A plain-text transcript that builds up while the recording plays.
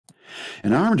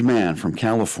An armed man from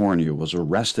California was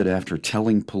arrested after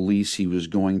telling police he was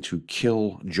going to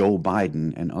kill Joe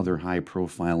Biden and other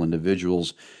high-profile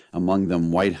individuals, among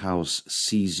them White House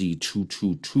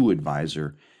CZ222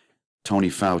 advisor Tony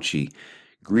Fauci.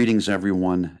 Greetings,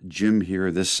 everyone. Jim here.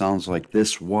 This sounds like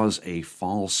this was a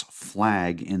false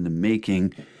flag in the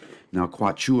making. Now,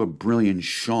 Kwachua Brilliant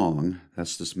Shong,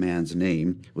 that's this man's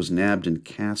name, was nabbed in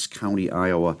Cass County,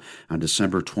 Iowa on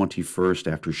December 21st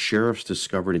after sheriffs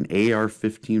discovered an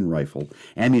AR-15 rifle,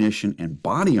 ammunition, and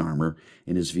body armor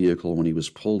in his vehicle when he was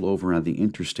pulled over on the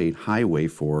interstate highway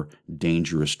for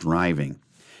dangerous driving.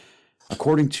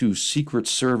 According to Secret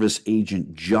Service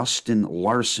agent Justin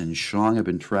Larson, Shong had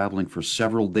been traveling for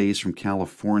several days from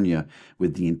California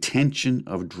with the intention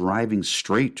of driving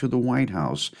straight to the White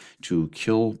House to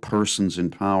kill persons in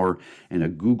power, and a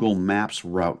Google Maps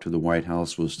route to the White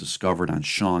House was discovered on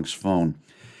Shong's phone.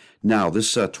 Now,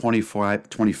 this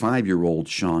 25-year-old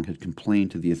Shong had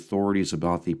complained to the authorities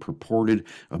about the purported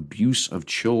abuse of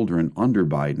children under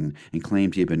Biden and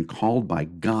claimed he had been called by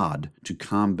God to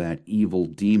combat evil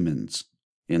demons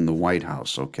in the White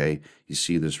House, okay? You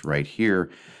see this right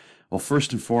here. Well,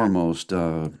 first and foremost,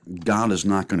 God is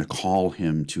not going to call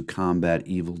him to combat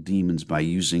evil demons by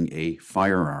using a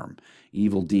firearm.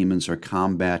 Evil demons are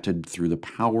combated through the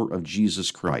power of Jesus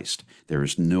Christ. There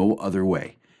is no other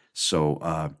way.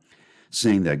 So,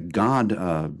 saying that God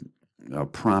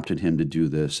prompted him to do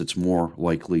this, it's more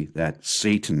likely that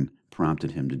Satan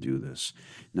prompted him to do this.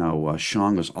 Now,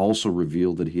 Shong has also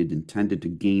revealed that he had intended to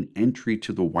gain entry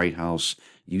to the White House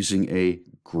using a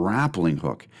grappling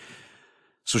hook.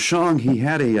 So Shong, he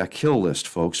had a kill list,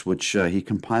 folks, which he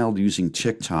compiled using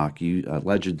TikTok,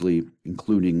 allegedly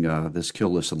including, this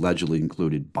kill list allegedly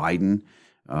included Biden,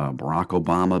 Barack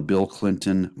Obama, Bill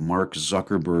Clinton, Mark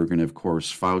Zuckerberg, and of course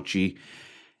Fauci.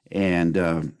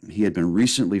 And he had been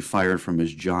recently fired from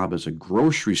his job as a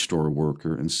grocery store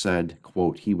worker and said,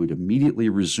 quote, he would immediately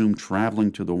resume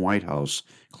traveling to the White House,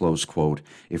 close quote,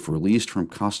 if released from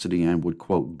custody, and would,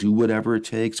 quote, do whatever it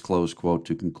takes, close quote,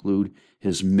 to conclude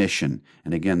his mission.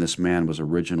 And again, this man was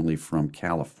originally from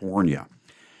California.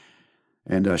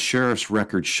 And sheriff's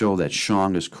records show that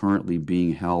Shong is currently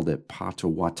being held at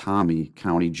Pottawatomie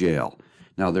County Jail.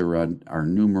 Now, there are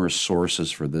numerous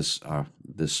sources for this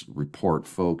this report,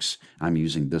 folks. I'm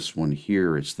using this one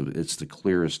here. It's the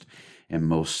clearest and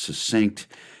most succinct.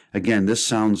 Again, this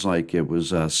sounds like it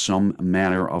was some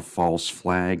manner of false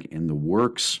flag in the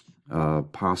works.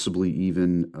 Possibly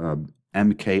even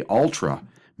MK Ultra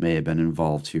may have been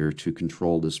involved here to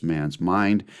control this man's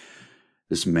mind.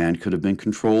 This man could have been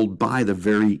controlled by the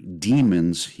very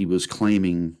demons he was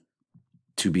claiming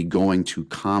to be going to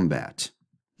combat.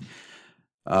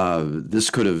 This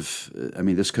could have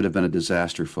been a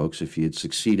disaster, folks, if he had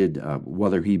succeeded.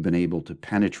 Whether he'd been able to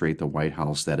penetrate the White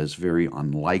House, that is very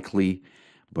unlikely.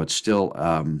 But still,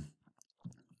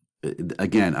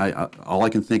 again, all I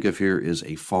can think of here is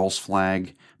a false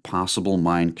flag, possible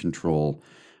mind control.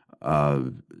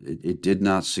 It did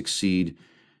not succeed.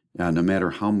 No matter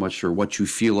how much or what you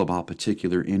feel about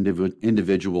particular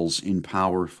individuals in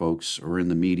power, folks, or in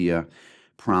the media,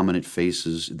 prominent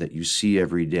faces that you see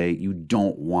every day, you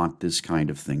don't want this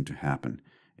kind of thing to happen.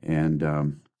 And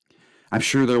I'm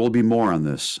sure there will be more on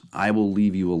this. I will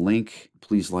leave you a link.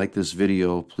 Please like this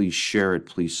video. Please share it.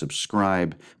 Please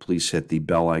subscribe. Please hit the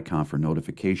bell icon for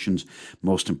notifications.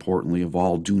 Most importantly of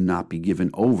all, do not be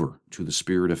given over to the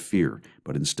spirit of fear,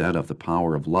 but instead of the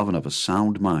power of love and of a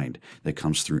sound mind that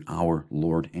comes through our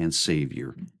Lord and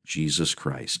Savior, Jesus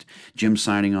Christ. Jim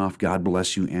signing off. God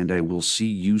bless you, and I will see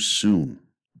you soon.